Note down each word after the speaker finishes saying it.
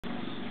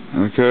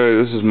Okay,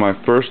 this is my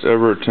first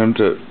ever attempt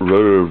at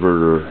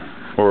Rotoverter.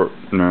 Or,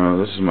 no,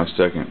 this is my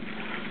second.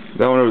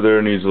 That one over there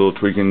needs a little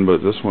tweaking,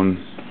 but this one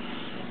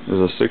is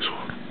a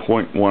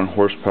 6.1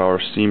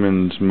 horsepower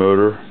Siemens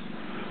motor.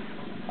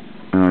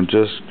 And I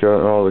just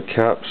got all the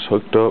caps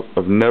hooked up.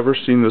 I've never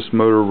seen this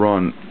motor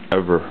run,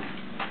 ever.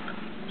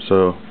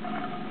 So,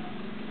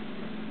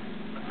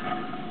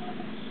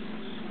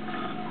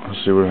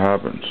 let's see what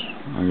happens.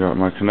 I got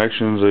my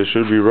connections, they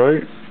should be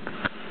right.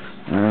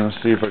 And let's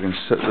see if I can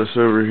set this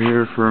over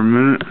here for a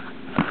minute.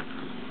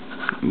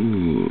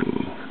 Ooh,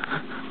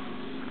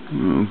 that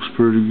looks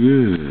pretty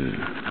good.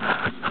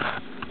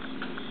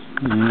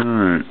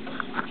 Alright,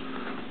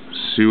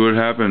 see what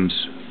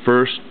happens.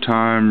 First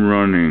time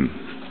running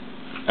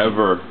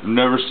ever.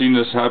 Never seen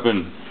this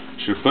happen.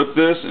 Should flip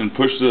this and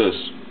push this.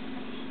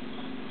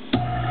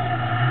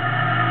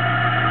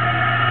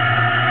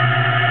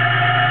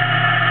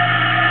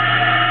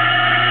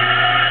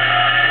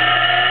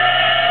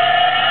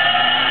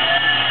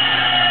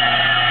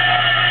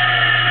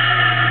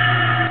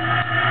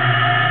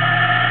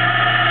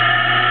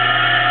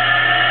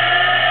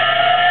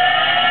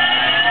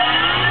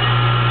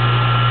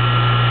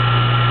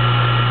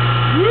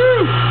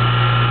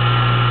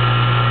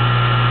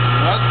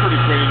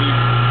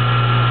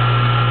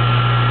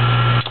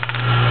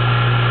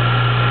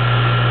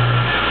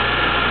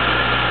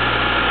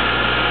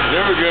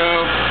 There we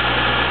go.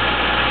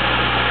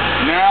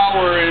 Now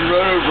we're in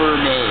Rotoverter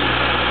mode.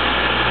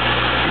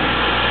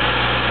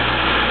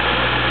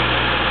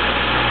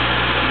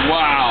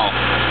 Wow.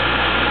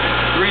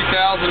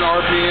 3,000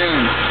 RPM.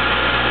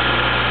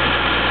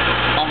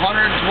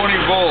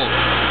 120 volts.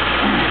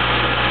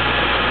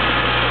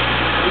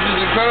 This is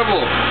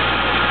incredible.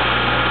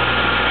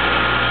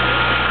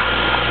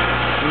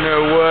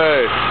 No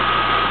way.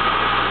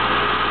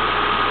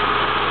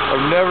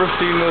 I've never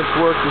seen this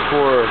work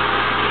before.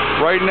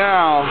 Right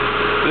now,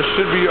 this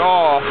should be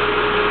off.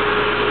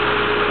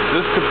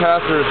 This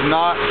capacitor is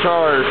not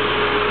charged.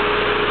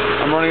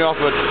 I'm running off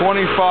a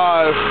 25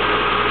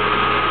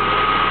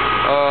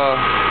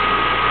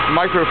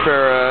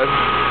 microfarad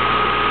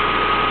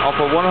off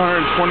of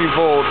 120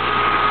 volts.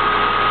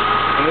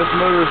 And this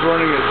motor is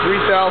running at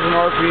 3,000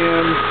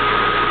 RPM,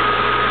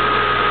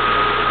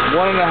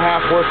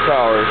 1.5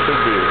 horsepower, it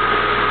should be.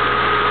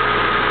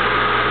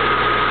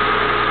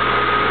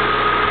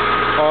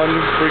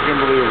 Unfreaking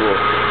believable.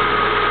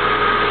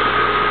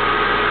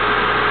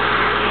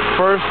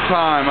 First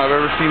time I've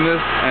ever seen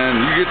this, and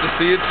you get to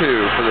see it too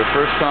for the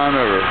first time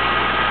ever.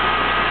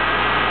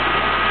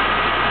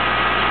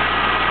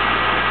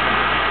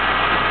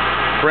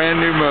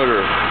 Brand new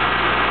motor.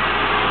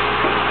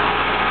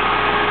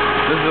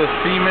 This is a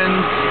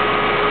Siemens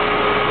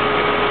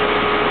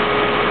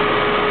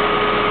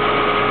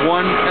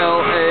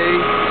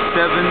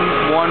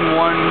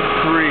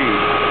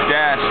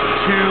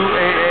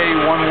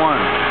 1LA7113-2AA11.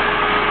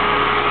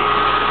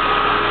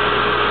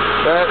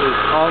 That is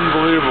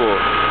unbelievable.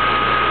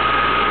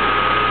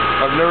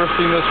 I've never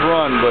seen this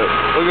run, but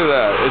look at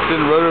that. It's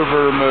in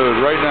Rotoverter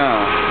mode right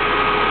now.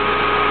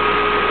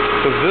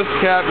 Because this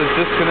cap is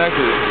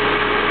disconnected.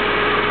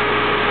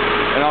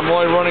 And I'm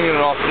only running it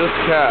off this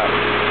cap.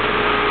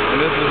 And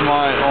this is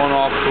my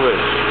on-off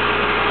switch.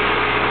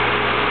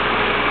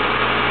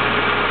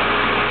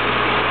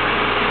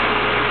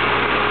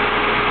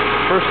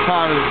 First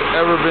time it's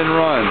ever been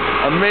run.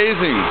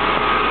 Amazing.